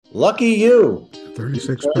Lucky you.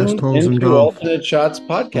 36 best Tuned holes in into golf. Alternate Shots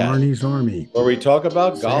podcast, Barney's Army. where we talk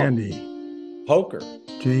about golf, Sandy. poker,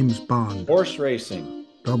 James Bond. horse racing,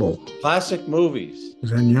 Double. classic movies.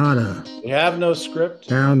 Zenyatta. We have no script,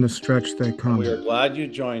 Down the stretch they and we come. are glad you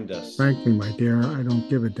joined us. Frankly, my dear, I don't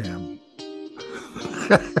give a damn.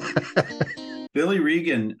 Billy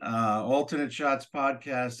Regan, Alternate Shots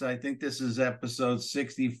podcast. I think this is episode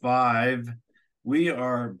 65. We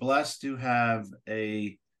are blessed to have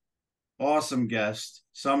a awesome guest,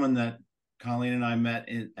 someone that Colleen and I met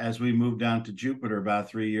as we moved down to Jupiter about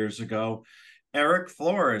 3 years ago. Erik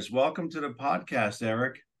Flores, welcome to the podcast,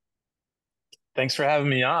 Erik. Thanks for having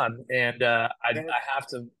me on. And I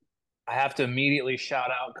have to immediately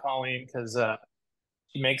shout out Colleen because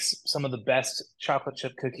she makes some of the best chocolate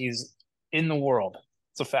chip cookies in the world.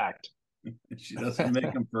 It's a fact. She doesn't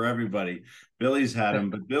make them for everybody. Billy's had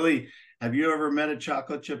them, but Billy, have you ever met a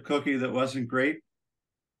chocolate chip cookie that wasn't great?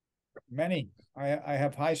 Many. I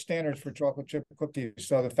have high standards for chocolate chip cookies.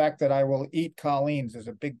 So the fact that I will eat Colleen's is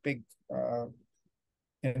a big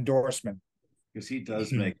endorsement. Because he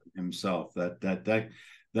does make them himself.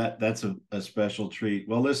 That's a special treat.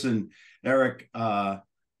 Well, listen, Erik, I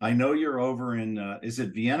know you're over in is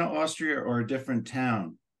it Vienna, Austria, or a different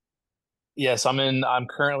town? Yes, I'm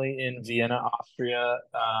currently in Vienna, Austria.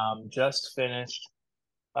 Just finished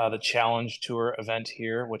the Challenge Tour event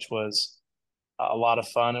here, which was a lot of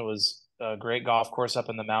fun. It was a great golf course up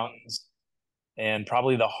in the mountains and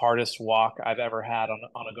probably the hardest walk I've ever had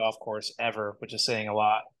on a golf course ever, which is saying a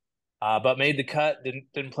lot. But made the cut.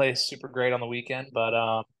 Didn't play super great on the weekend,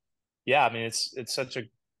 but yeah, I mean it's such a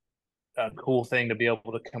cool thing to be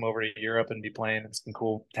able to come over to Europe and be playing in some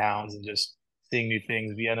cool towns and just seeing new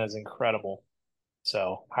things. Vienna is incredible,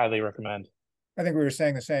 so highly recommend. I think we were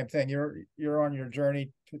saying the same thing. You're on your journey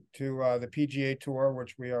to the PGA Tour,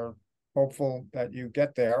 which we are hopeful that you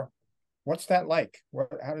get there. What's that like?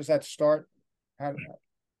 How does that start? How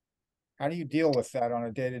how do you deal with that on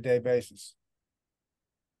a day-to-day basis?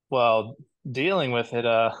 Well, dealing with it,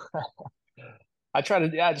 I try to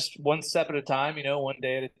yeah, just one step at a time, one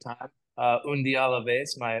day at a time. Un día a la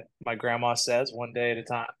vez, my grandma says, one day at a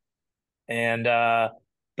time. And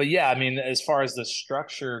but yeah, I mean, as far as the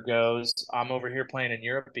structure goes, I'm over here playing in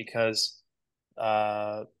Europe because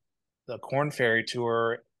uh the Corn Ferry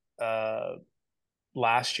Tour uh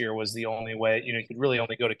last year was the only way, you could really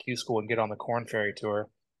only go to Q school and get on the Corn Ferry Tour.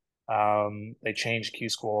 They changed Q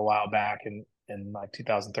school a while back in like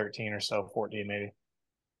 2013 or so, 14 maybe.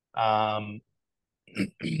 Um,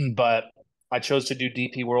 but I chose to do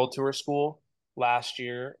DP World Tour School last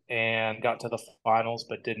year and got to the finals,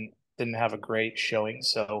 but didn't have a great showing.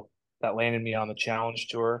 So that landed me on the Challenge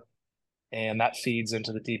Tour, and that feeds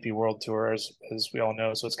into the DP World Tour as we all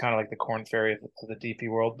know. So it's kind of like the Corn Ferry of the DP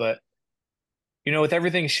World. But with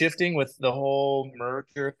everything shifting with the whole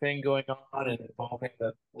merger thing going on and involving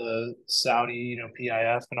the Saudi,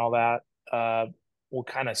 PIF and all that, we'll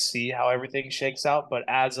kind of see how everything shakes out. But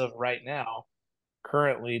as of right now,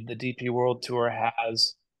 currently the DP World Tour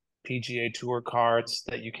has PGA Tour cards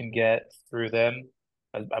that you can get through them.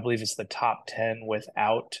 I believe it's the top 10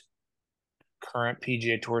 without current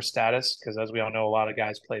PGA Tour status, because as we all know, a lot of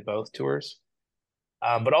guys play both tours.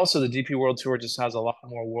 But also the DP World Tour just has a lot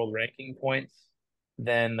more world ranking points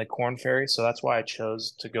than the Corn Ferry, so that's why I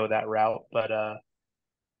chose to go that route. But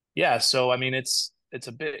yeah, so I mean it's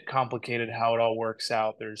a bit complicated how it all works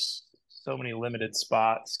out. There's so many limited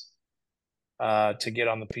spots to get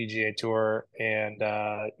on the PGA Tour, and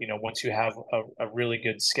once you have a really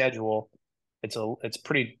good schedule, it's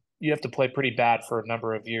pretty. You have to play pretty bad for a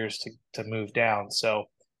number of years to move down. So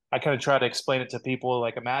I kind of try to explain it to people.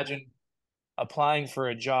 Like, imagine applying for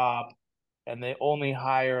a job, and they only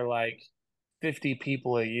hire like 50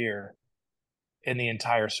 people a year in the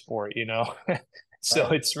entire sport. So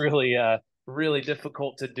Right. it's really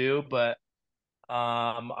difficult to do, but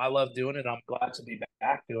I love doing it. I'm glad to be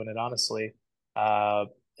back doing it, honestly. Uh,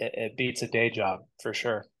 it beats a day job for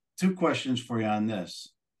sure. Two questions for you on this.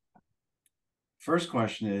 First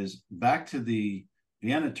question is back to the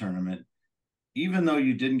Vienna tournament. Even though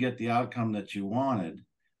you didn't get the outcome that you wanted,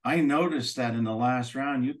 I noticed that in the last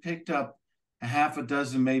round you picked up a half a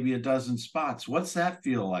dozen, maybe a dozen spots. What's that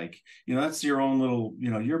feel like? That's your own little,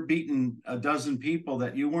 you're beating a dozen people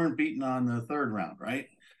that you weren't beating on the third round, right?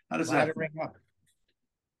 How does that feel? Laddering up.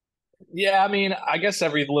 Yeah, I mean, I guess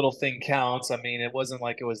every little thing counts. I mean, it wasn't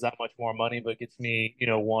like it was that much more money, but it gets me,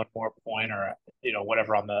 one more point or,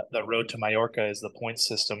 whatever on the road to Mallorca is the point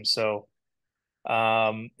system. So,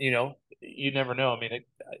 you never know. I mean,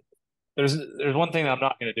 there's one thing that I'm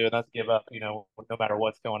not going to do, and that's give up, no matter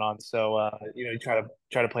what's going on. So, you try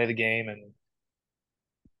to play the game and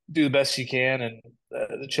do the best you can, and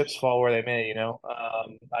the chips fall where they may.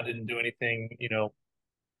 I didn't do anything,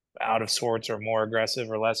 out of sorts or more aggressive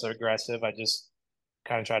or less aggressive. I just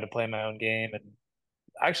kind of tried to play my own game, and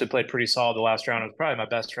I actually played pretty solid the last round. It was probably my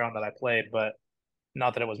best round that I played, but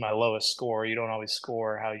not that it was my lowest score. You don't always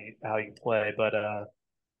score how you play, but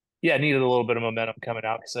yeah, I needed a little bit of momentum coming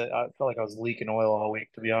out because I felt like I was leaking oil all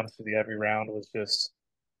week. To be honest with you, every round was just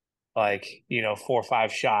like 4 or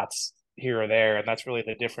 5 shots here or there, and that's really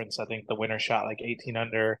the difference. I think the winner shot like 18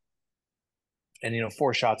 under, and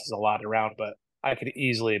 4 shots is a lot around, but I could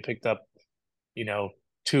easily have picked up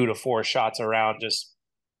 2 to 4 shots around. Just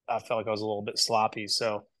I felt like I was a little bit sloppy,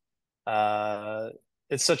 so uh,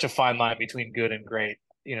 it's such a fine line between good and great,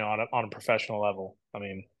 on a professional level. I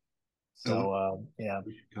mean, So so yeah.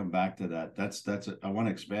 we should come back to that. I want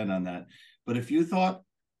to expand on that. But if you thought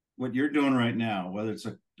what you're doing right now, whether it's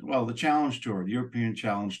the Challenge Tour, the European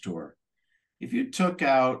Challenge Tour, if you took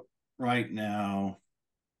out right now,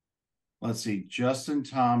 let's see, Justin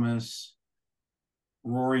Thomas,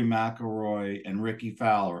 Rory McIlroy, and Ricky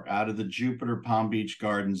Fowler out of the Jupiter Palm Beach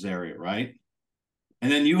Gardens area, right?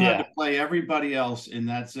 And then you had to Yeah. play everybody else in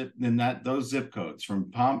those zip codes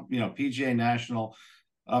from PGA National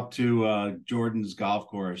up to Jordan's golf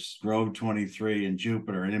course, Grove 23 and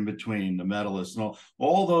Jupiter, and in between the medalists and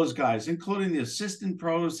all those guys, including the assistant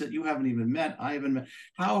pros that you haven't even met. I haven't met.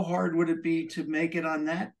 How hard would it be to make it on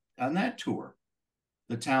that tour?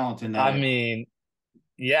 The talent in that I area. mean,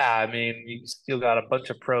 yeah, I mean, you still got a bunch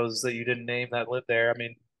of pros that you didn't name that live there. I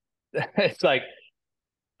mean, it's like,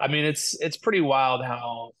 I mean, it's pretty wild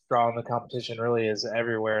how strong the competition really is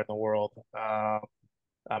everywhere in the world. I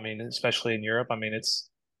mean, especially in Europe. I mean,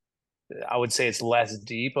 I would say it's less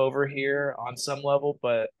deep over here on some level,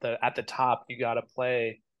 but at the top, you got to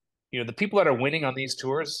play. The people that are winning on these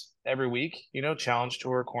tours every week, Challenge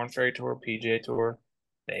Tour, Corn Ferry Tour, PGA Tour,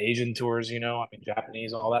 the Asian tours, I mean,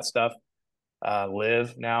 Japanese, all that stuff,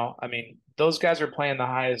 live now. I mean, those guys are playing the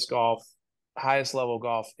highest level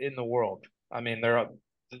golf in the world. I mean,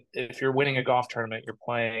 if you're winning a golf tournament, you're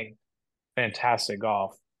playing fantastic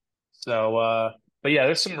golf. So, but yeah,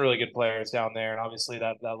 there's some really good players down there, and obviously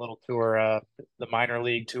that little tour, the minor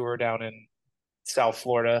league tour down in South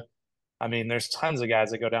Florida. I mean, there's tons of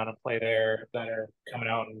guys that go down and play there that are coming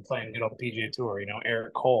out and playing good on the PGA Tour.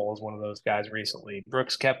 Eric Cole is one of those guys recently.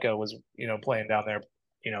 Brooks Koepka was, playing down there,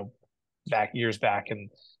 back years back,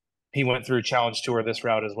 and he went through Challenge Tour this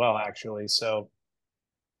route as well, actually. So,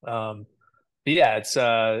 um, yeah, it's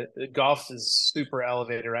golf is super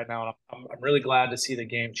elevated right now, and I'm really glad to see the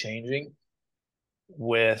game changing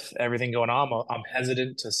with everything going on. I'm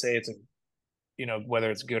hesitant to say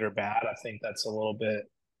whether it's good or bad. I think that's a little bit,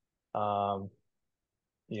 um,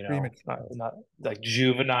 not like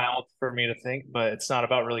juvenile for me to think, but it's not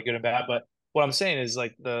about really good and bad. But what I'm saying is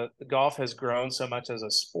like the golf has grown so much as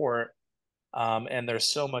a sport, and there's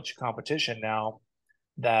so much competition now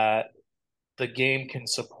that the game can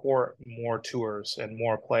support more tours and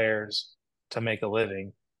more players to make a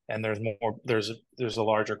living. And there's a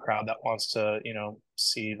larger crowd that wants to,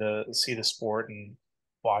 see the sport and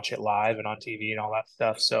watch it live and on TV and all that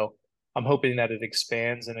stuff. So I'm hoping that it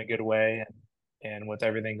expands in a good way. And with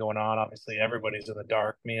everything going on, obviously everybody's in the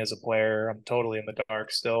dark. Me as a player, I'm totally in the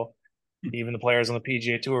dark still. Even the players on the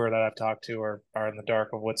PGA Tour that I've talked to are in the dark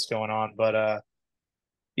of what's going on. But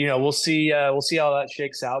we'll see. We'll see how that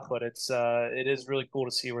shakes out. But it is really cool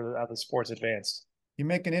to see how the sport's advanced. You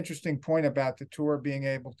make an interesting point about the tour being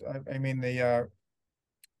able to, I mean, the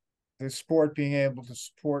sport being able to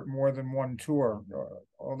support more than one tour,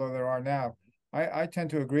 although there are now. I tend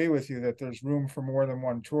to agree with you that there's room for more than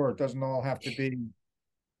one tour. It doesn't all have to be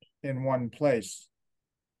in one place,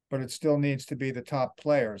 but it still needs to be the top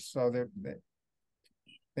players. So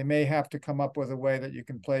they may have to come up with a way that you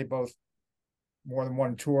can play both more than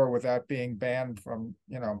one tour without being banned from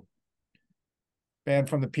the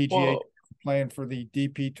PGA, Well, playing for the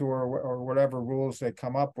DP tour or whatever rules they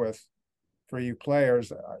come up with for you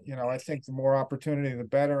players. I think the more opportunity, the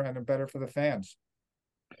better, and the better for the fans.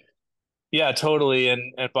 yeah, totally. And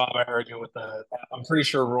Bob, I heard you with I'm pretty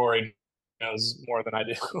sure Rory knows more than I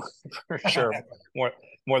do, for sure,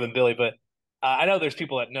 more than Billy. But I know there's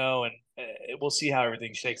people that know, and we'll see how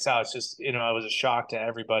everything shakes out. It's just it was a shock to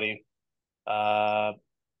everybody, uh,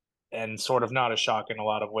 and sort of not a shock in a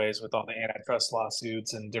lot of ways with all the antitrust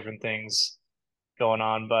lawsuits and different things going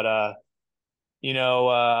on. But you know,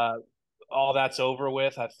 uh, all that's over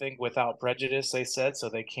with, I think, without prejudice, they said, so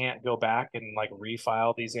they can't go back and like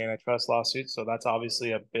refile these antitrust lawsuits. So that's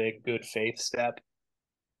obviously a big good faith step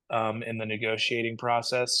in the negotiating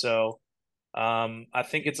process. So I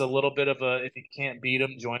think it's a little bit of a if you can't beat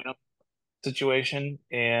them, join them situation.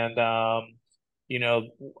 And, you know,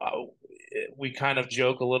 we kind of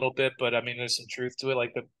joke a little bit, but I mean, there's some truth to it.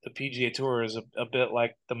 Like the PGA Tour is a bit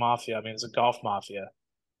like the mafia. I mean, it's a golf mafia,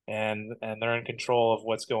 and they're in control of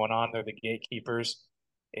what's going on. They're the gatekeepers.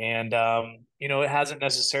 And you know, it hasn't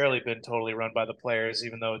necessarily been totally run by the players,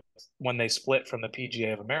 even though when they split from the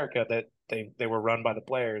PGA of America, that they were run by the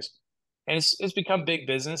players. And it's become big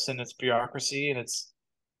business and it's bureaucracy and it's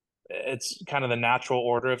kind of the natural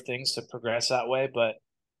order of things to progress that way. But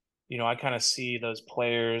you know, I kind of see those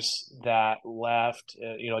players that left,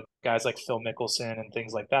 you know, guys like Phil Mickelson and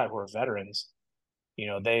things like that who are veterans. You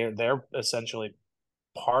know, they're essentially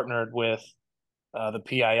partnered with the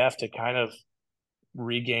PIF to kind of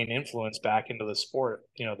regain influence back into the sport,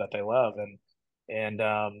 you know, that they love. And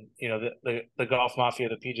you know, the golf mafia,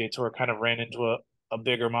 the PGA Tour kind of ran into a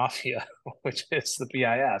bigger mafia, which is the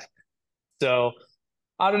PIF. So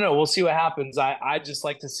I don't know. We'll see what happens. I just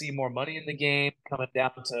like to see more money in the game coming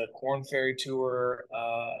down to Corn Ferry Tour,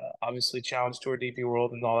 obviously Challenge Tour, DP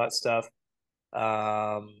World, and all that stuff.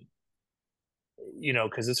 Um, you know,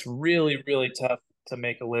 because it's really, really tough to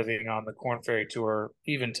make a living on the Corn Ferry Tour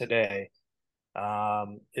even today.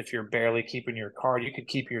 If you're barely keeping your card, you could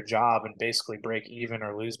keep your job and basically break even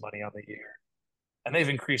or lose money on the year. And they've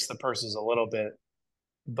increased the purses a little bit,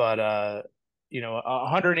 but you know,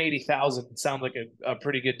 180,000 sounds like a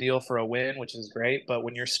pretty good deal for a win, which is great. But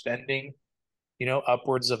when you're spending, you know,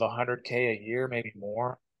 upwards of 100K a year, maybe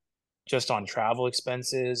more, just on travel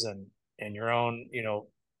expenses and your own, you know,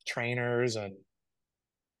 trainers and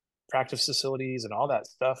practice facilities and all that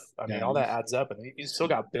stuff. I mean, Yeah, all that adds up, and you still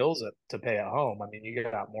got bills to pay at home. I mean, you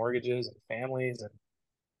got mortgages and families, and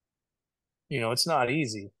you know, it's not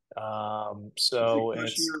easy. is it So, and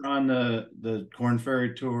it's cushier on the Corn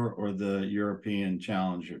Ferry Tour or the European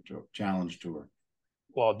Challenger Tour, Challenge Tour?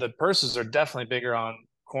 well, the purses are definitely bigger on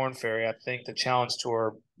Corn Ferry. I think the Challenge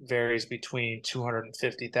Tour varies between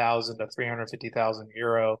 250,000 to 350,000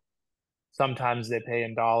 euro. Sometimes they pay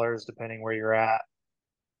in dollars, depending where you're at,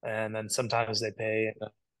 and then sometimes they pay in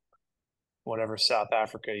whatever South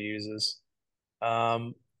Africa uses.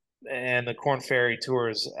 Um, and the Corn Ferry Tour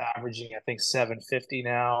is averaging, I think, 750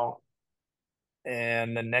 now.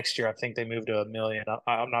 And then next year, I think they moved to a million.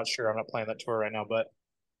 I'm not sure. I'm not playing that tour right now, but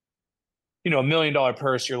you know, $1 million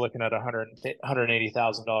purse, you're looking at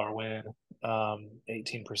 $180,000 win,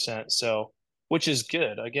 18%. So, which is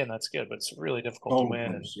good. Again, that's good, but it's really difficult to Total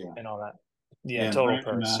win purse, yeah. and all that. Yeah, Yeah, and total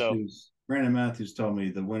purse. So, Brandon Matthews told me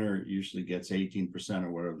the winner usually gets 18%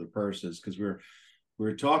 or whatever the purse is, because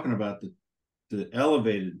we're talking about the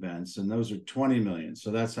elevated events, and those are 20 million. So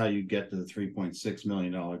that's how you get to the $3.6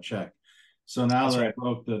 million check. So now that's that I right.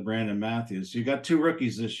 broke the Brandon Matthews, you got two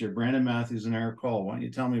rookies this year, Brandon Matthews and Erik Cole. Why don't you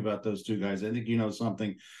tell me about those two guys? I think you know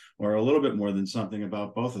something, or a little bit more than something,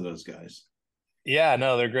 about both of those guys. Yeah,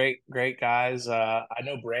 no, they're great guys. I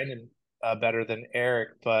know Brandon better than Erik,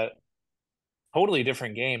 but totally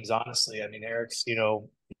different games, honestly. I mean, Erik's, you know,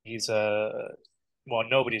 he's well,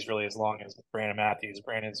 nobody's really as long as Brandon Matthews.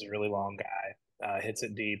 Brandon's a really long guy, hits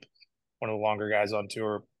it deep, one of the longer guys on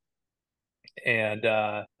tour,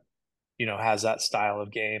 and you know, has that style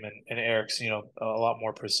of game. And Erik's, you know, a lot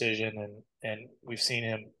more precision, and we've seen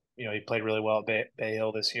him. You know, he played really well at Bay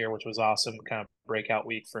Hill this year, which was awesome. Kind of breakout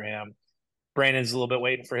week for him. Brandon's a little bit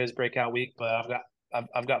waiting for his breakout week, but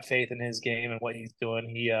I've got faith in his game and what he's doing.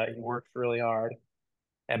 He worked really hard,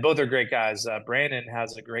 and both are great guys. Brandon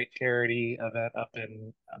has a great charity event up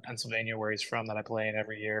in Pennsylvania where he's from that I play in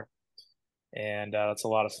every year, and it's a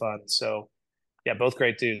lot of fun. So yeah, both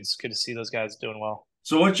great dudes. Good to see those guys doing well.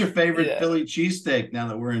 So what's your favorite Yeah. Philly cheesesteak now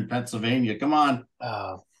that we're in Pennsylvania? Come on.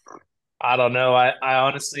 I don't know. I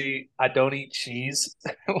honestly I don't eat cheese,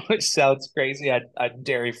 which sounds crazy. I'm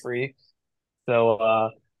dairy free, so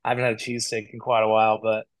I haven't had a cheesesteak in quite a while.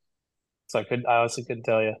 But so I honestly couldn't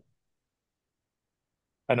tell you.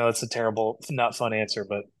 I know it's a terrible, not fun answer,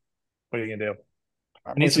 but what are you gonna do?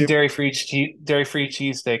 I'm I need with some you. dairy free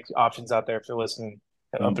cheesesteak options out there if you're listening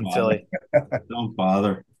up Don't in bother. Philly. Don't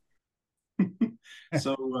bother.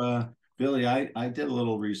 So, Billy, I did a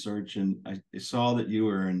little research and I saw that you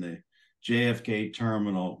were in the JFK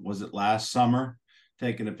terminal. Was it last summer?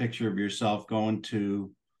 Taking a picture of yourself going to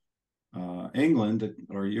England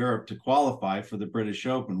or Europe to qualify for the British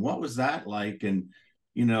Open. What was that like? And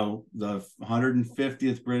you know, the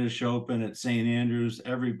 150th British Open at St. Andrews.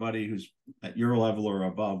 Everybody who's at your level or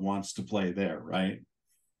above wants to play there, right?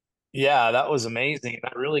 Yeah, that was amazing.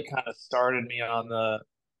 That really kind of started me on the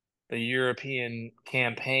European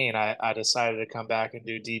campaign. I decided to come back and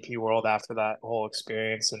do DP World after that whole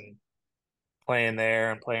experience and playing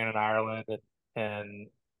there and playing in Ireland and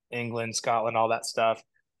England, Scotland, all that stuff.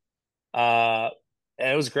 Uh,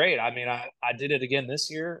 and it was great. I mean, I did it again this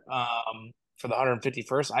year. For the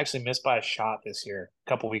 151st, I actually missed by a shot this year, a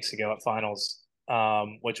couple weeks ago at finals,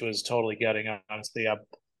 which was totally gutting. Honestly,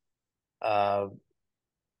 uh,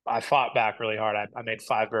 I fought back really hard. I made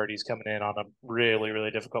 5 birdies coming in on a really,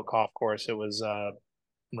 really difficult golf course. It was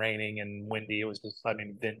raining and windy. It was just, I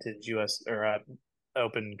mean, vintage US or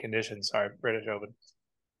Open conditions. Sorry, British Open,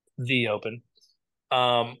 the Open.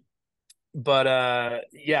 Um, but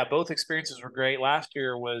yeah, both experiences were great. Last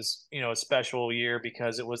year was, a special year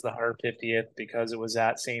because it was the 150th, because it was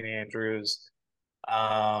at St. Andrews.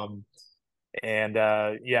 Um, and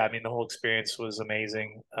yeah, I mean, the whole experience was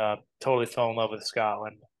amazing. Totally fell in love with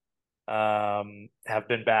Scotland. Have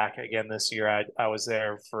been back again this year. I was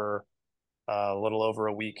there for a little over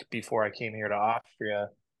a week before I came here to Austria,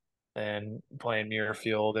 and playing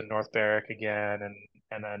Muirfield and North Berwick again,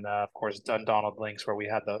 and then of course Dundonald Links, where we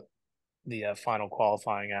had the final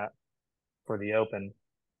qualifying at for the Open.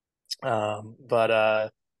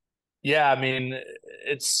 But yeah, I mean,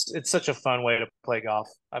 it's such a fun way to play golf.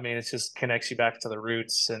 I mean, it just connects you back to the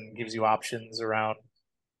roots and gives you options around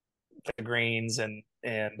the greens, and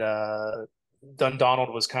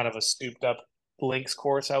Dundonald was kind of a souped up links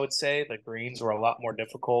course, I would say. The greens were a lot more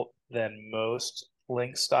difficult than most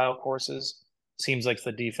links style courses. Seems like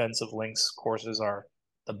the defensive links courses are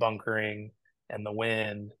the bunkering and the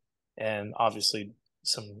wind, and obviously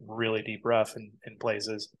some really deep rough in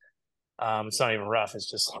places. It's not even rough; it's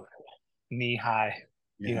just knee high,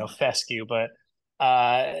 Yeah. fescue. But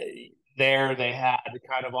uh, there they had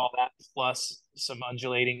kind of all that plus some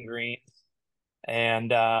undulating greens,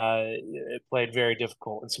 and it played very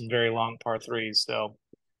difficult and some very long par threes. So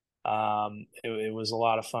it was a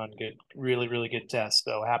lot of fun. Good, really, really good test.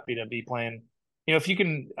 So happy to be playing. If you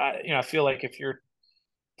can, I feel like if you're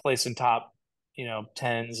placing top,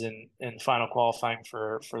 tens in final qualifying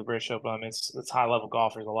for the British Open, I mean, it's high level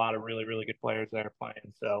golf. There's a lot of really, really good players there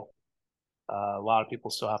playing. So a lot of people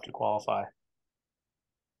still have to qualify.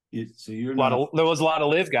 So you're A lot not. of there was a lot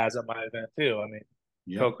of live guys at my event too. I mean,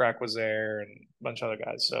 Yep. Kokrak was there and a bunch of other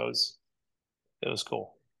guys. So it was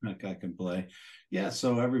cool. That guy can play. Yeah,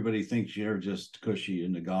 so everybody thinks you're just cushy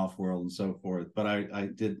in the golf world and so forth. But I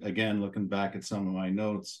did, again, looking back at some of my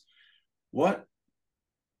notes, what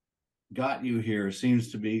got you here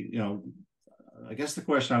seems to be, I guess the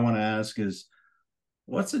question I want to ask is,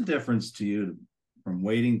 what's the difference to you from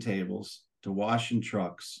waiting tables to washing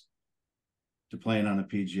trucks to playing on a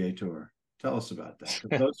PGA tour? Tell us about that.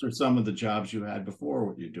 Those are some of the jobs you had before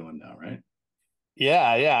what you're doing now, right?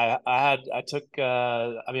 Yeah. I took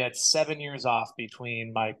I had 7 years off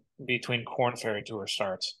between Corn Ferry Tour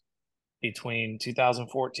starts. Between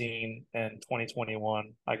 2014 and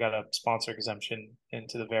 2021, I got a sponsor exemption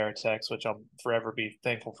into the Veritex, which I'll forever be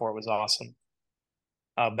thankful for. It was awesome.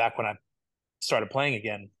 Back when I started playing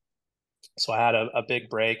again. So I had a big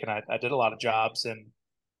break, and I did a lot of jobs,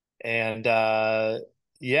 and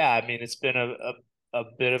yeah, I mean, it's been a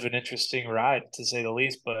bit of an interesting ride to say the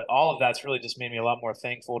least, but all of that's really just made me a lot more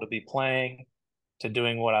thankful to be playing, to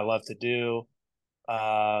doing what I love to do.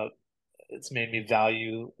 Uh, it's made me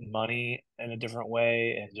value money in a different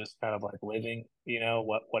way, and just kind of like living,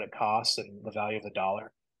 what it costs and the value of the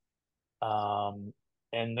dollar. Um,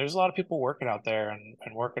 and there's a lot of people working out there and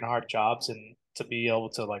working hard jobs, and to be able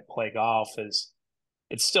to like play golf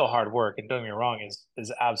it's still hard work. And don't get me wrong,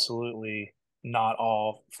 is absolutely not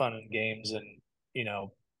all fun and games and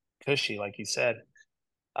cushy, like you said.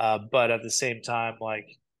 But at the same time, like,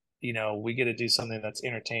 we get to do something that's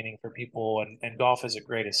entertaining for people, and golf is a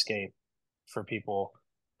great escape for people.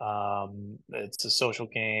 It's a social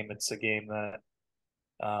game. It's a game that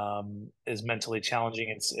is mentally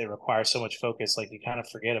challenging. It requires so much focus. Like, you kind of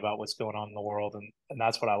forget about what's going on in the world, and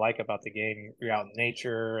that's what I like about the game. You're out in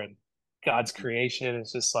nature and God's creation.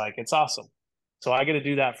 It's just like it's awesome. So I get to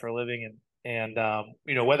do that for a living, and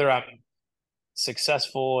whether I'm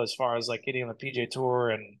successful as far as like getting on the PGA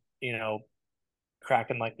Tour and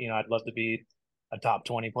cracking, like, I'd love to be a top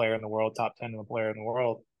 20 player in the world, top 10 player in the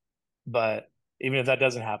world. But even if that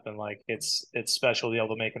doesn't happen, like, it's special to be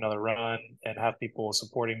able to make another run and have people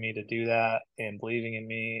supporting me to do that and believing in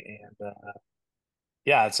me. And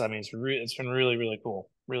yeah, it's been really, really cool.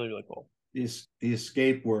 Really, really cool. The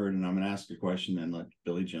escape word, and I'm going to ask a question, then let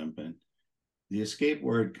Billy jump in. The escape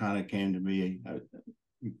word kind of came to me.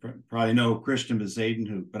 You probably know Christian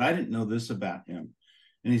Bezadenhout, but I didn't know this about him.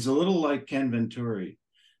 And he's a little like Ken Venturi.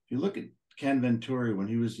 If you look at Ken Venturi when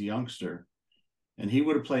he was a youngster, and he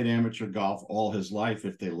would have played amateur golf all his life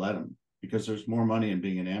if they let him, because there's more money in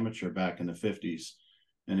being an amateur back in the 50s,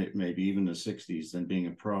 and it maybe even the 60s, than being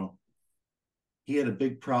a pro. he had a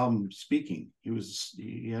big problem speaking.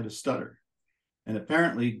 He had a stutter. And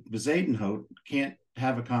apparently Bezuidenhout can't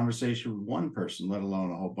have a conversation with one person, let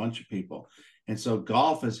alone a whole bunch of people. And so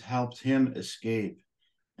golf has helped him escape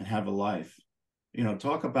and have a life.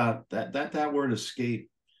 Talk about that word escape.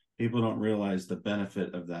 People don't realize the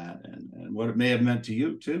benefit of that and what it may have meant to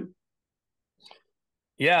you too.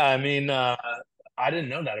 Yeah, I mean, I didn't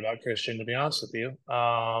know that about Christian, to be honest with you.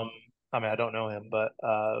 I mean, I don't know him, but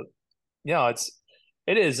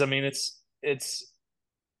it is. I mean, it's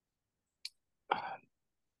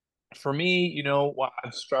for me,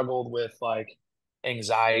 I've struggled with like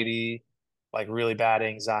anxiety, like really bad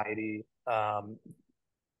anxiety,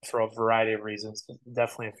 for a variety of reasons,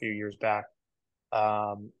 definitely a few years back.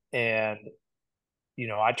 And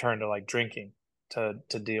I turned to like drinking to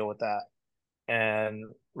deal with that. And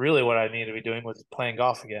really what I needed to be doing was playing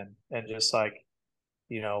golf again. And just like,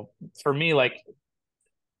 for me, like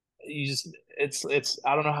you just it's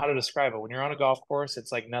I don't know how to describe it. When you're on a golf course,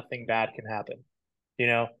 it's like nothing bad can happen.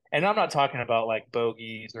 And I'm not talking about like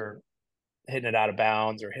bogeys or hitting it out of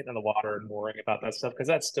bounds or hitting in the water and worrying about that stuff because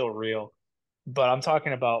that's still real. But I'm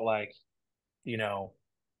talking about you know,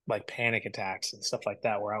 like panic attacks and stuff like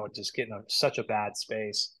that, where I would just get in such a bad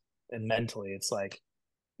space. And mentally, it's like,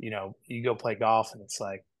 you go play golf and it's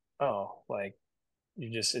like, oh, like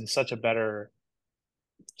you're just in such a better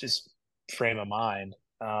just frame of mind.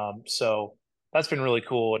 So that's been really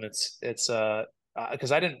cool. And it's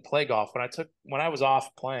because I didn't play golf when I was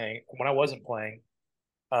off playing, when I wasn't playing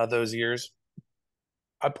those years.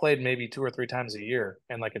 I played maybe 2 or 3 times a year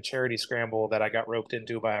in like a charity scramble that I got roped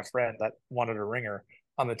into by a friend that wanted a ringer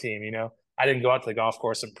on the team. I didn't go out to the golf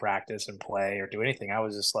course and practice and play or do anything. I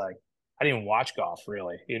was just like, I didn't even watch golf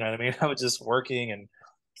really. You know what I mean? I was just working and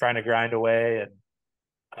trying to grind away.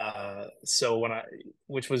 And so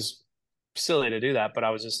which was silly to do that, but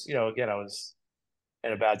I was just, again, I was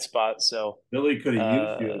in a bad spot. So, Billy could have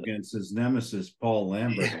used you uh, against his nemesis, Paul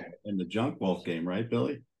Lambert, in the Junk Wolf game, right,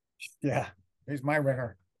 Billy? Yeah, he's my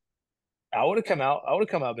ringer. I would have come out. I would have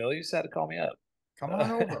come out, Billy. You just had to call me up. Come on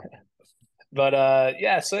over. But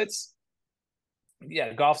yeah, so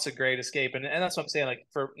golf's a great escape, and that's what I'm saying. Like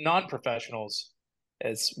for non-professionals,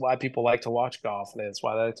 it's why people like to watch golf. It's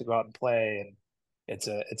why they like to go out and play, and it's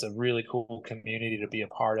a really cool community to be a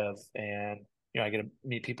part of. And I get to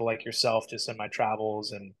meet people like yourself just in my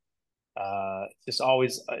travels, and just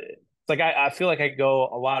always. It's like I feel like I go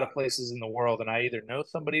a lot of places in the world, and I either know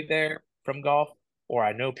somebody there from golf, or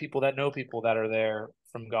I know people that are there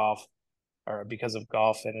from golf or because of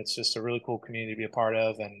golf, and it's just a really cool community to be a part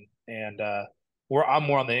of. And I'm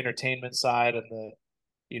more on the entertainment side, and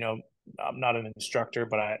you know, I'm not an instructor,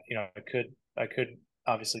 but I could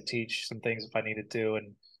obviously teach some things if I needed to,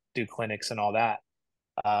 and do clinics and all that.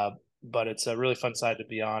 But it's a really fun side to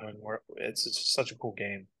be on, and it's just such a cool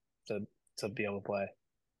game to be able to play.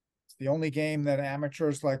 It's the only game that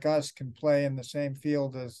amateurs like us can play in the same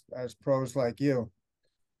field as pros like you,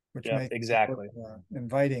 which Yeah, makes exactly. it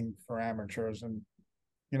inviting for amateurs. And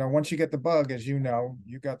once you get the bug, as you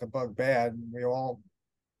got the bug bad. We all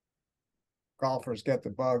golfers get the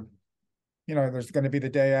bug. There's going to be the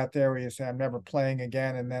day out there where you say, I'm never playing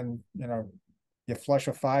again. And then, you flush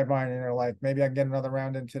a 5-iron and you're like, maybe I can get another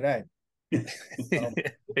round in today. So,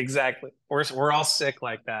 Exactly. We're all sick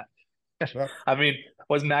like that. yep. I mean,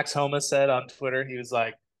 what Max Homa said on Twitter, he was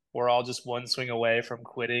like, we're all just one swing away from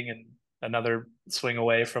quitting and another swing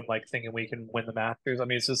away from like thinking we can win the Masters. I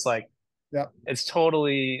mean, it's just like, Yep. it's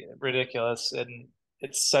totally ridiculous. And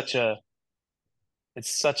it's such a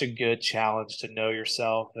good challenge to know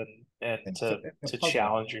yourself and It's a to puzzle.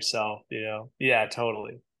 challenge yourself. Yeah,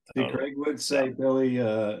 totally. See, Totally. Craig would So, say, Billy,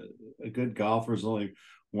 a good golfer is only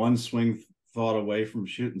one swing thought away from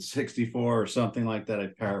shooting 64 or something like that. I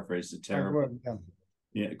paraphrased it I terribly. would,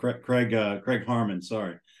 yeah. Yeah, Craig Harmon,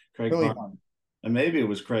 sorry. Craig Billy Harmon. And maybe it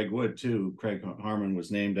was Craig Wood too. Craig Harmon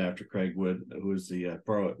was named after Craig Wood, who was the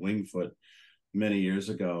pro at Wingfoot many years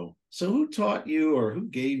ago. So who taught you or who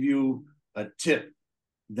gave you a tip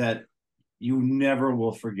that you never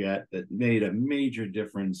will forget that made a major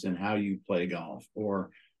difference in how you play golf, or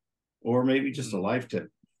maybe just a life tip?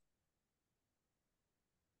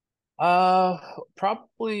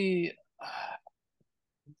 probably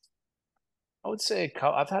I would say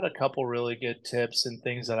I've had a couple really good tips and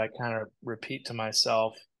things that I kind of repeat to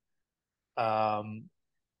myself. Um,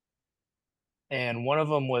 and one of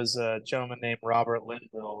them was a gentleman named Robert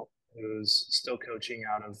Linville, who's still coaching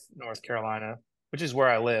out of North Carolina, which is where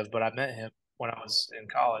I live, but I met him when I was in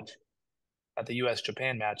college at the US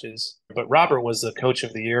Japan matches. But Robert was the coach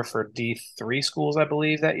of the year for D3 schools, I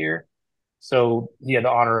believe, that year. So he had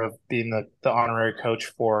the honor of being the honorary coach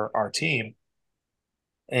for our team.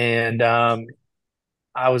 And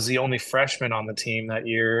I was the only freshman on the team that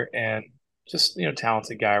year, and just,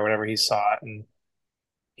 talented guy or whatever. He saw it, and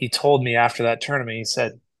he told me after that tournament, he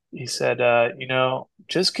said,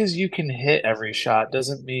 just because you can hit every shot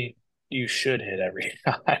doesn't mean you should hit every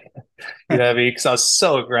shot. You know what I mean? Because I was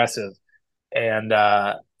so aggressive and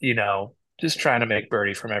just trying to make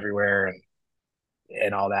birdie from everywhere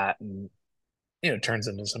and all that, and turns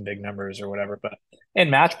into some big numbers or whatever. But in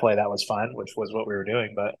match play, that was fun, which was what we were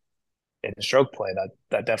doing. But in stroke play,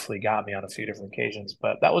 that definitely got me on a few different occasions.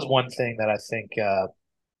 But that was one thing that I think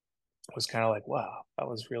was kind of like, wow, that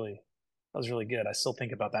was really good. I still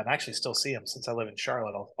think about that, and I actually still see him since I live in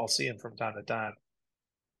Charlotte. I'll see him from time to time.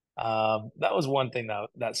 That was one thing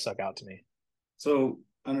that stuck out to me. So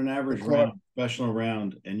on an average round, professional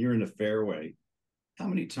round, and you're in the fairway, how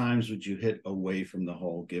many times would you hit away from the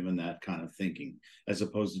hole given that kind of thinking, as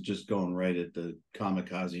opposed to just going right at the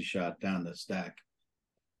kamikaze shot down the stack?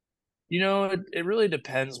 It really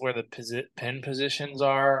depends where the pin positions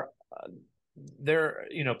are.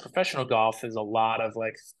 Professional golf is a lot of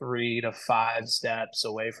like 3 to 5 steps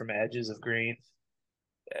away from edges of greens,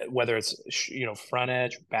 whether it's, front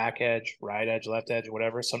edge, back edge, right edge, left edge,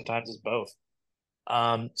 whatever. Sometimes it's both.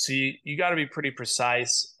 So you got to be pretty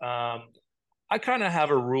precise. I kind of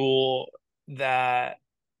have a rule that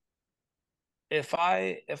if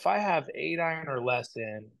I have 8 iron or less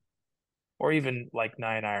in, or even like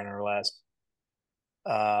 9 iron or less,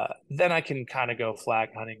 then I can kind of go flag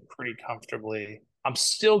hunting pretty comfortably. I'm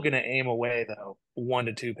still going to aim away though, 1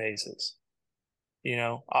 to 2 paces.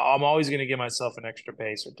 I'm always going to give myself an extra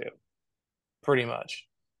pace or two, pretty much.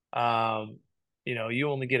 Um, you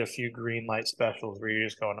only get a few green light specials where you're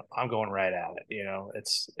just going, I'm going right at it.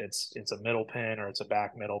 It's a middle pin or it's a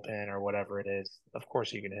back middle pin or whatever it is. Of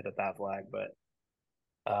course, you can hit at that flag, but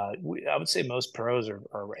I would say most pros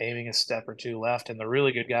are aiming a step or two left, and the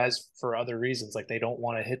really good guys for other reasons, like they don't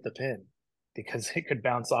want to hit the pin because it could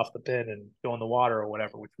bounce off the pin and go in the water or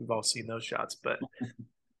whatever, which we've all seen those shots. But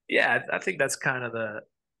yeah, I think that's kind of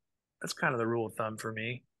the rule of thumb for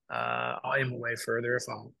me. I'll aim away further if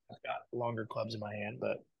I've got longer clubs in my hand,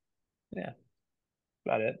 but yeah,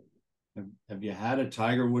 about it. Have you had a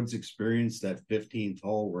Tiger Woods experience, that 15th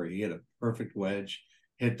hole where he hit a perfect wedge,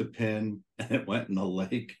 hit the pin, and it went in the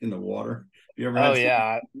lake in the water? Have you ever Oh had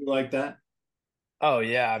yeah, something like that? oh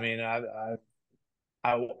yeah. I mean, I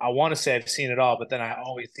want to say I've seen it all, but then I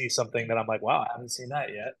always see something that I'm like, wow, I haven't seen that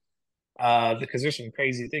yet. Because there's some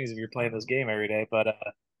crazy things if you're playing this game every day. But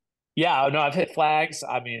yeah, no, I've hit flags.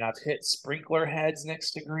 I mean, I've hit sprinkler heads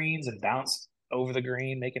next to greens and bounced over the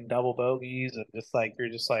green, making double bogeys, and just like you're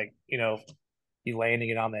just like, you landing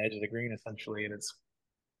it on the edge of the green essentially, and it's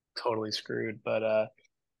totally screwed. But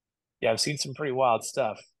yeah, I've seen some pretty wild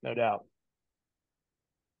stuff, no doubt.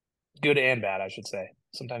 Good and bad, I should say.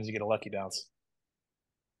 Sometimes you get a lucky bounce.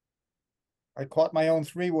 I caught my own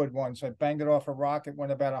 3-wood once. I banged it off a rock. It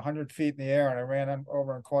went about 100 feet in the air, and I ran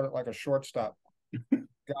over and caught it like a shortstop.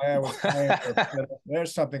 Guy I was playing with said,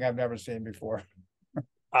 there's something I've never seen before.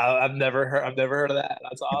 I've never heard of that.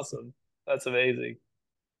 That's awesome. That's amazing.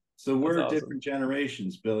 So That's we're awesome. different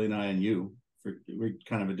generations, Billy and I and you. We're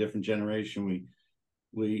kind of a different generation.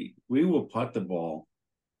 We will putt the ball.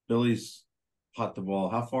 Billy's putt the ball.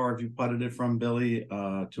 How far have you putted it from, Billy,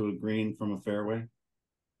 to a green from a fairway?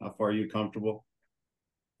 How far are you comfortable?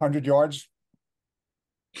 100 yards.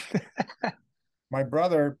 My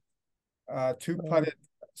brother two putted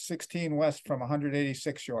 16 west from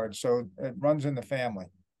 186 yards, so it runs in the family.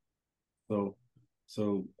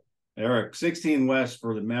 So Erik, 16 west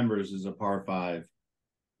for the members is a par five.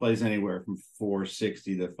 Plays anywhere from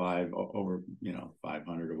 460 to 500 or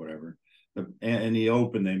whatever. And the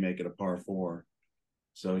open, they make it a par four.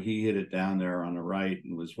 So he hit it down there on the right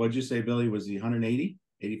and was, what'd you say, Billy? Was he 180,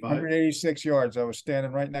 85? 186 yards. I was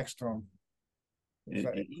standing right next to him. He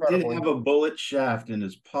did have a bullet shaft in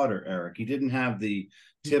his putter, Erik. He didn't have the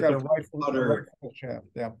typical putter shaft.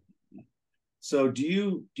 Yeah. So do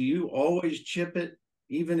you always chip it,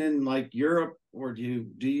 even in like Europe, or do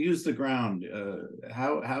you use the ground?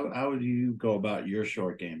 How do you go about your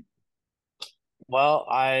short game? Well,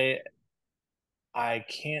 I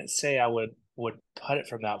can't say I would putt it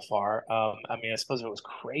from that far. I mean, I suppose if it was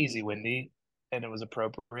crazy windy and it was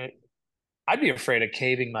appropriate, I'd be afraid of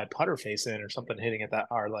caving my putter face in or something hitting it that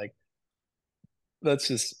hard. Like that's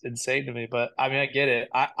just insane to me. But I mean, I get it.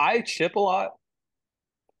 I chip a lot.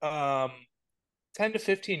 Um, 10 to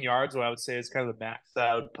 15 yards, what I would say is kind of the max that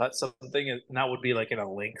I would putt something, and that would be like in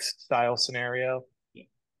a links style scenario.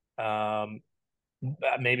 Um,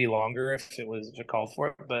 maybe longer if it called for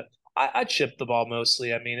it, but I chip the ball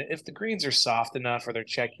mostly. I mean, if the greens are soft enough or they're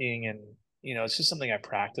checking and it's just something I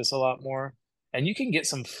practice a lot more. And you can get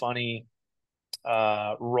some funny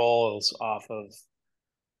rolls off of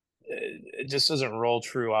it just doesn't roll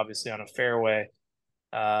true, obviously, on a fairway.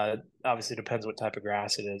 Obviously depends what type of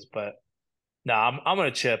grass it is, but no, I'm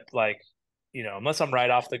gonna chip like, unless I'm right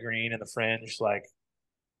off the green in the fringe, like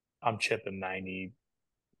I'm chipping 90,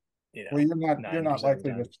 Well, you're not 90% of the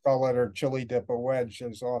likely to time. skull it or chili dip a wedge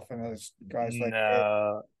as often as guys like Dave.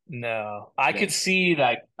 No, no. I Yeah. could see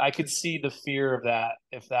that. I could see the fear of that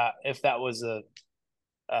if that was a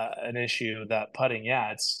an issue, that putting,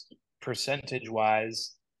 yeah, it's percentage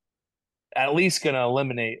wise at least going to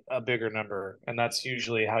eliminate a bigger number, and that's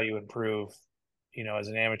usually how you improve, as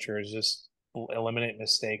an amateur, is just eliminate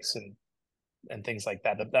mistakes and things like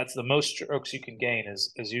that. That's the most strokes you can gain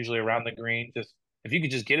is usually around the green. Just if you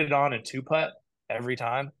could just get it on and two putt every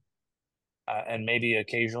time, and maybe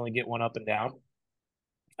occasionally get one up and down.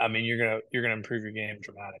 I mean, you're gonna improve your game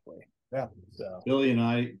dramatically. Yeah. So Billy and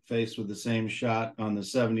I faced with the same shot on the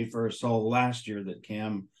 71st hole last year that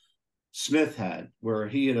Cam Smith had, where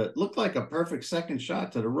he had looked like a perfect second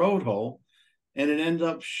shot to the road hole, and it ended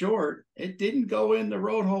up short. It didn't go in the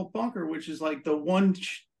road hole bunker, which is like the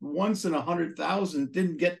once in 100,000,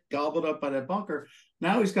 didn't get gobbled up by that bunker.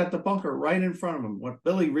 Now he's got the bunker right in front of him. What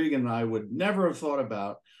Billy Regan and I would never have thought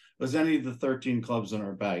about was any of the 13 clubs in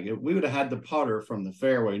our bag. We would have had the putter from the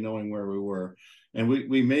fairway, knowing where we were. And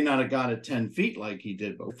we may not have got it 10 feet like he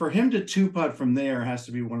did, but for him to two putt from there has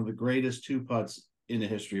to be one of the greatest two putts in the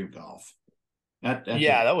history of golf.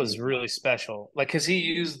 yeah, that was really special. Like, cause he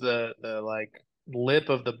used the like lip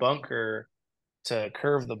of the bunker to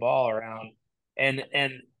curve the ball around, and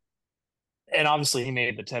and and obviously he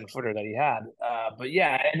made the 10-footer that he had. But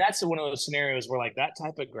yeah, and that's one of those scenarios where like that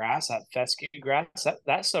type of grass, that fescue grass,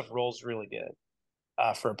 that stuff rolls really good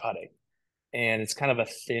for putting, and it's kind of a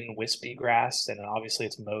thin, wispy grass, and obviously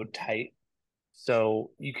it's mowed tight.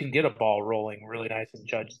 So you can get a ball rolling really nice and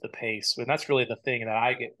judge the pace. And that's really the thing that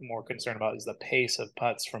I get more concerned about is the pace of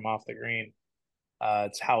putts from off the green.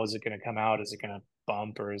 It's how is it going to come out? Is it going to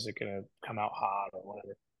bump or is it going to come out hot or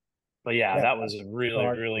whatever? But yeah, Yeah. that was really,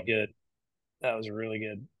 Hard. really good. That was a really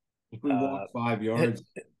good. If we walk 5 yards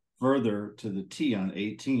further to the tee on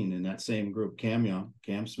 18 in that same group,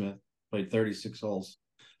 Cam Smith played 36 holes.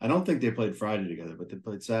 I don't think they played Friday together, but they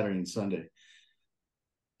played Saturday and Sunday.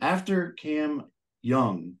 After Cam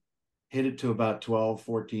Young hit it to about 12,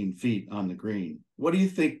 14 feet on the green, what do you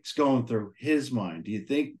think's going through his mind? Do you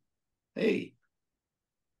think, hey,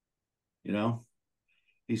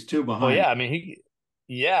 he's two behind? Well, yeah, I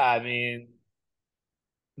mean,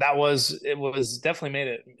 it was definitely made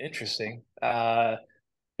it interesting.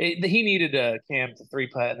 He needed a Cam to three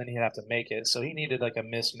putt and then he'd have to make it. So he needed like a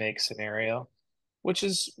miss make scenario, which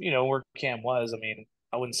is, where Cam was. I mean,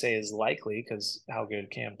 I wouldn't say is likely because how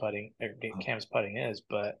good Cam's putting is,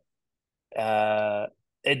 but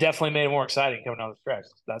it definitely made it more exciting coming down the stretch.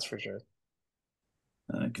 That's for sure.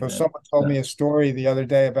 So someone told me a story the other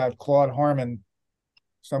day about Claude Harmon.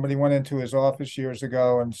 Somebody went into his office years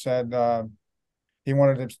ago and said he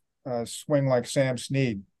wanted to swing like Sam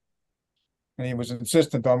Snead. And he was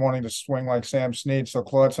insistent on wanting to swing like Sam Snead. So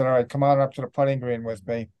Claude said, all right, come on up to the putting green with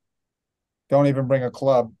me. Don't even bring a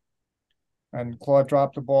club. And Claude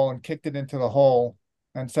dropped the ball and kicked it into the hole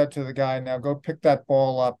and said to the guy, now go pick that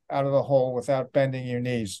ball up out of the hole without bending your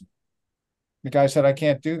knees. The guy said, I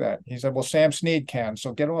can't do that. He said, well, Sam Snead can.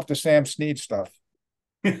 So get off the Sam Snead stuff.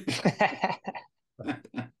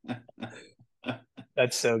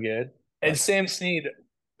 That's so good. And Sam Snead,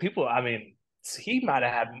 I mean, he might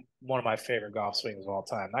have had one of my favorite golf swings of all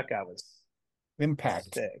time. That guy was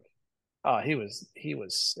Impact. sick. Oh, he was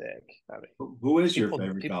sick. I mean, who is your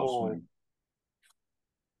favorite golf swing?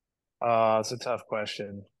 It's a tough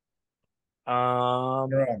question. I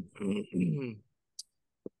mean,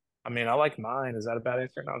 I like mine. Is that a bad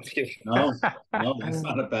answer? No, I'm just kidding. No, that's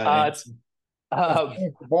not a bad answer.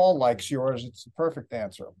 If the ball likes yours, it's the perfect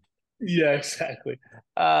answer. Yeah, exactly.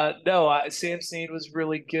 No, Sam Snead was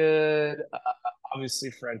really good. Obviously,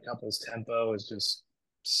 Fred Couples' tempo is just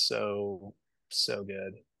so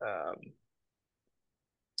good.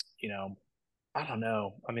 I don't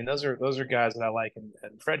know. I mean, those are guys that I like, and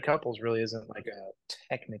Fred Couples really isn't like a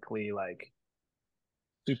technically like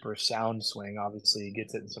super sound swing. Obviously, he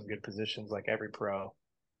gets it in some good positions like every pro,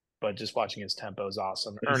 but just watching his tempo is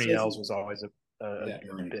awesome. Ernie Els was always a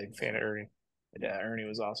big fan of Ernie. Yeah, Ernie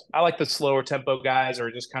was awesome. I like the slower tempo guys or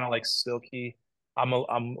just kind of like silky. I'm a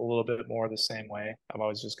little bit more the same way. I've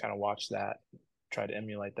always just kind of watched that, try to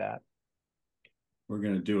emulate that. We're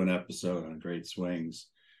going to do an episode on great swings.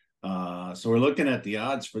 So we're looking at the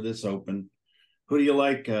odds for this Open. Who do you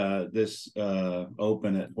like this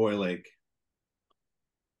Open at Hoylake?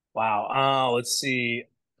 Wow. Let's see.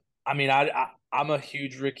 I mean, I'm a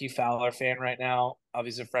huge Ricky Fowler fan right now.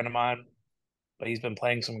 Obviously, a friend of mine, but he's been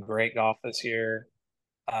playing some great golf this year.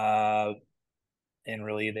 Uh, and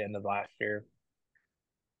really the end of last year.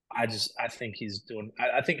 I think he's doing.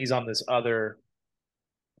 I think he's on this other.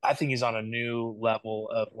 I think he's on a new level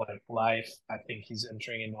of like life. I think he's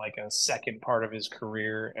entering in like a second part of his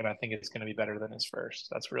career, and I think it's going to be better than his first.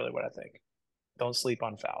 That's really what I think. Don't sleep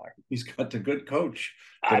on Fowler. He's got the good coach.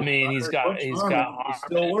 I mean, Coach he's got Harmon is still Harmon.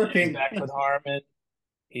 He's working. back with Harmon.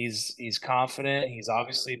 He's confident. He's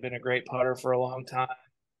obviously been a great putter for a long time.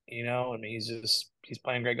 I mean, he's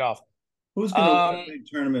playing great golf. Who's going to win a big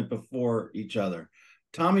tournament before each other?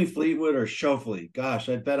 Tommy Fleetwood or Schauffele? Gosh,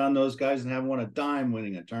 I'd bet on those guys and haven't won a dime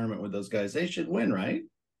winning a tournament with those guys. They should win, right?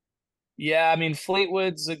 Yeah, I mean,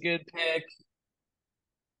 Fleetwood's a good pick.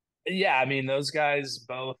 Yeah, I mean, those guys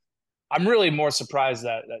both. I'm really more surprised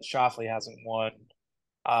that Schauffele hasn't won.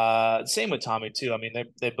 Same with Tommy too. I mean,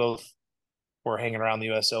 they both were hanging around the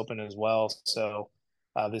U.S. Open as well. So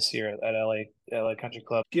this year at LA Country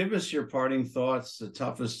Club. Give us your parting thoughts. The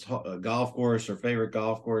toughest golf course or favorite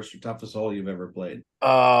golf course or toughest hole you've ever played.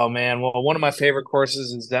 Oh man, well, one of my favorite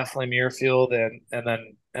courses is definitely Muirfield, and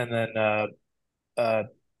then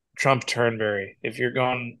Trump Turnberry. If you're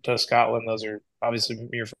going to Scotland, those are obviously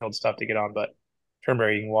Muirfield's tough to get on, but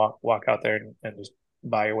Turnberry you can walk out there and just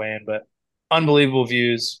buy your way in. But unbelievable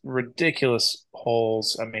views, ridiculous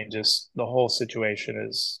holes. I mean, just the whole situation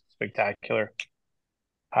is spectacular.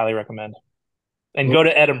 Highly recommend. And go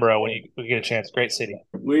to Edinburgh when you get a chance. Great city.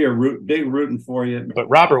 We are big rooting for you. But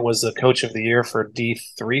Robert was the coach of the year for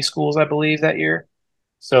D3 schools, I believe, that year.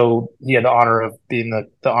 So he had the honor of being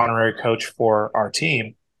the honorary coach for our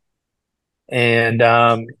team. And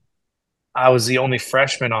I was the only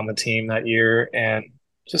freshman on the team that year, and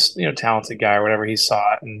just talented guy or whatever. He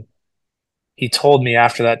saw it, and he told me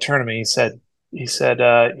after that tournament, he said,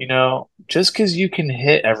 just because you can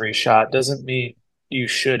hit every shot doesn't mean you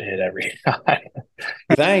should hit every shot.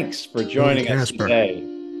 Thanks for joining us today.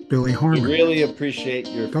 Billy Harmon. We really appreciate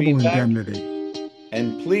your Double feedback. Indemnity.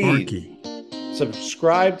 And please Arky.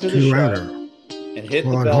 subscribe to the show and hit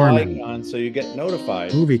Claude the bell Harmon. icon so you get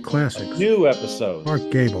notified. Movie classics. New episodes. Mark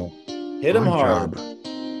Gable. Hit 'em On hard Job.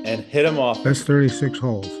 and hit 'em off. Best 36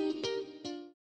 holes.